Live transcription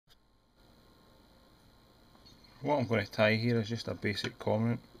What I'm going to tie here is just a basic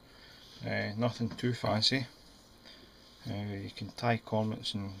cormorant, nothing too fancy. You can tie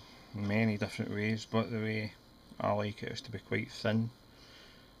cormorants in many different ways, but the way I like it is to be quite thin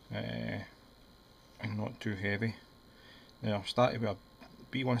and not too heavy. Now I've started with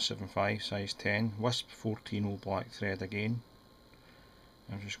a B175 size 10 Wisp 14 all black thread again.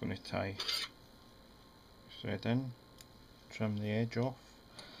 I'm just going to tie thread in, trim the edge off.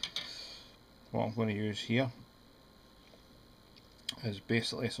 What I'm going to use here is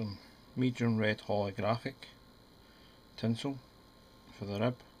basically some medium red HoloGraphic tinsel for the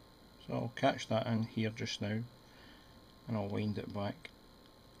rib, so I'll catch that in here just now and I'll wind it back.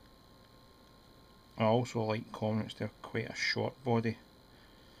 I also like cormorants to have quite a short body,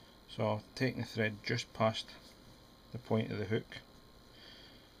 so I'll take the thread just past the point of the hook.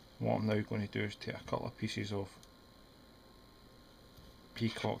 What I'm now going to do is take a couple of pieces of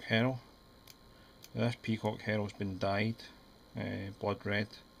Peack Herl. This Peack Herl has been dyed blood red.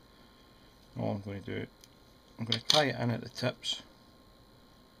 All I'm going to do, I'm going to tie it in at the tips,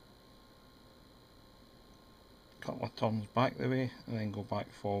 a couple of turns back the way and then go back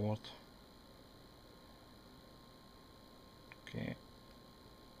forward. Okay,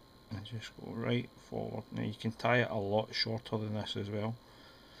 and just go right forward. Now you can tie it a lot shorter than this as well.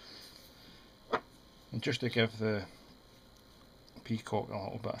 And just to give the peacock a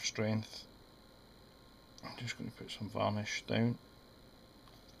little bit of strength, I'm just going to put some varnish down,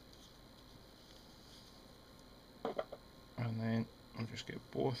 and then I'll just get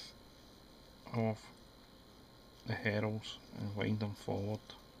both of the herls and wind them forward.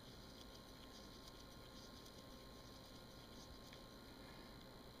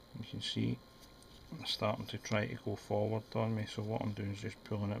 You can see I'm starting to try to go forward on me, so what I'm doing is just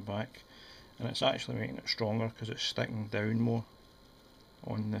pulling it back, and it's actually making it stronger because it's sticking down more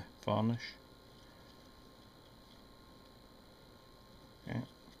on the varnish. Okay,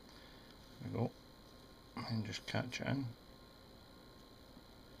 there we go, and just catch it in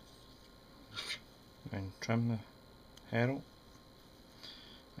and trim the herl.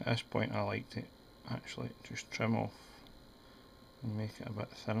 At this point I like to actually just trim off and make it a bit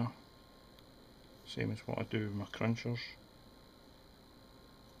thinner, same as what I do with my crunchers,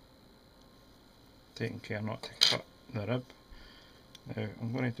 taking care not to cut the rib. Now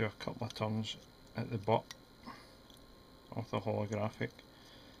I'm going to do a couple of turns at the butt of the HoloGraphic,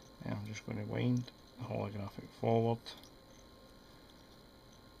 and I'm just going to wind the HoloGraphic forward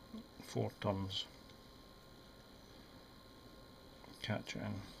 4 turns, catch it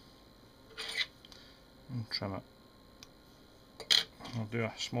in and trim it. I'll do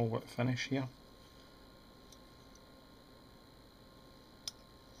a small whip finish here.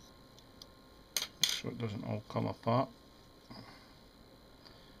 So it doesn't all come apart.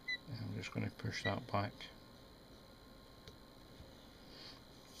 And I'm just going to push that back.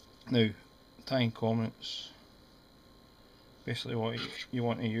 Now, tying cormorants, basically what you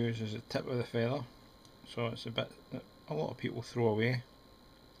want to use is the tip of the feather. So it's a bit that a lot of people throw away.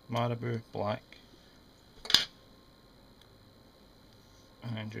 Marabou black.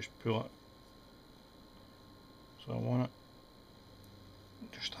 And then just pull it. So I want it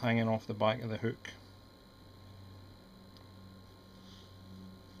just hanging off the back of the hook.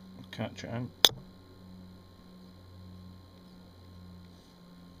 Catch it in.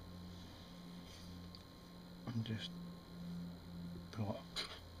 And just pull it.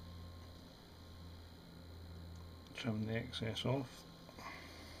 Trim the excess off.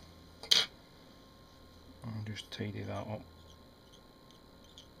 And just tidy that up.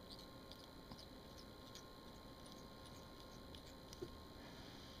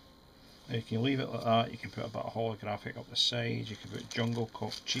 Now you can leave it like that, you can put a bit of HoloGraphic up the side, you can put jungle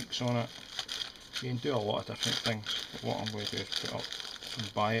cock cheeks on it, you can do a lot of different things, but what I'm going to do is put up some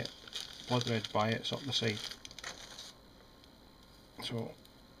Biot, blood red Biots up the side. So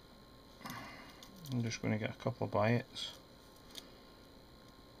I'm just going to get a couple of Biots.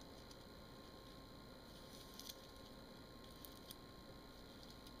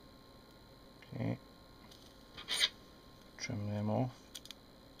 Okay, trim them off.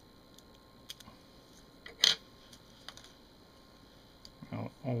 I'll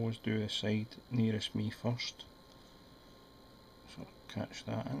always do the side nearest me first, so catch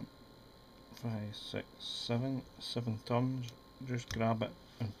that in. 5, 6, 7, 7 turns, just grab it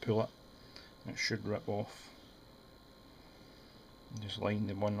and pull it, and it should rip off. And just line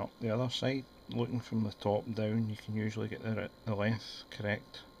the one up the other side, looking from the top down you can usually get the length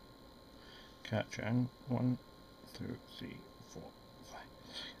correct. Catch it in, 1, 2, 3, 4, 5,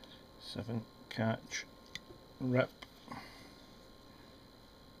 6, 7, catch, rip,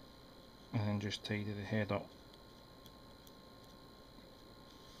 and then just tidy the head up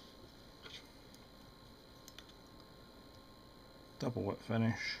double whip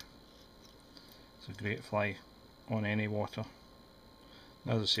finish. It's a great fly on any water.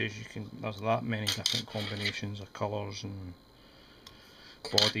 As I say, there's that many different combinations of colours and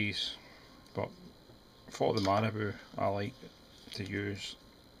bodies, but for the Marabou I like to use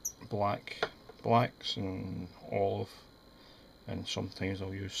blacks and olive, and sometimes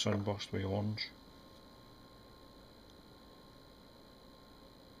I'll use sunburst with orange.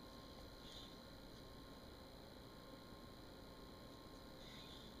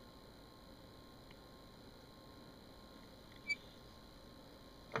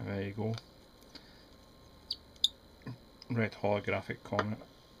 There you go. Red holographic cormorant.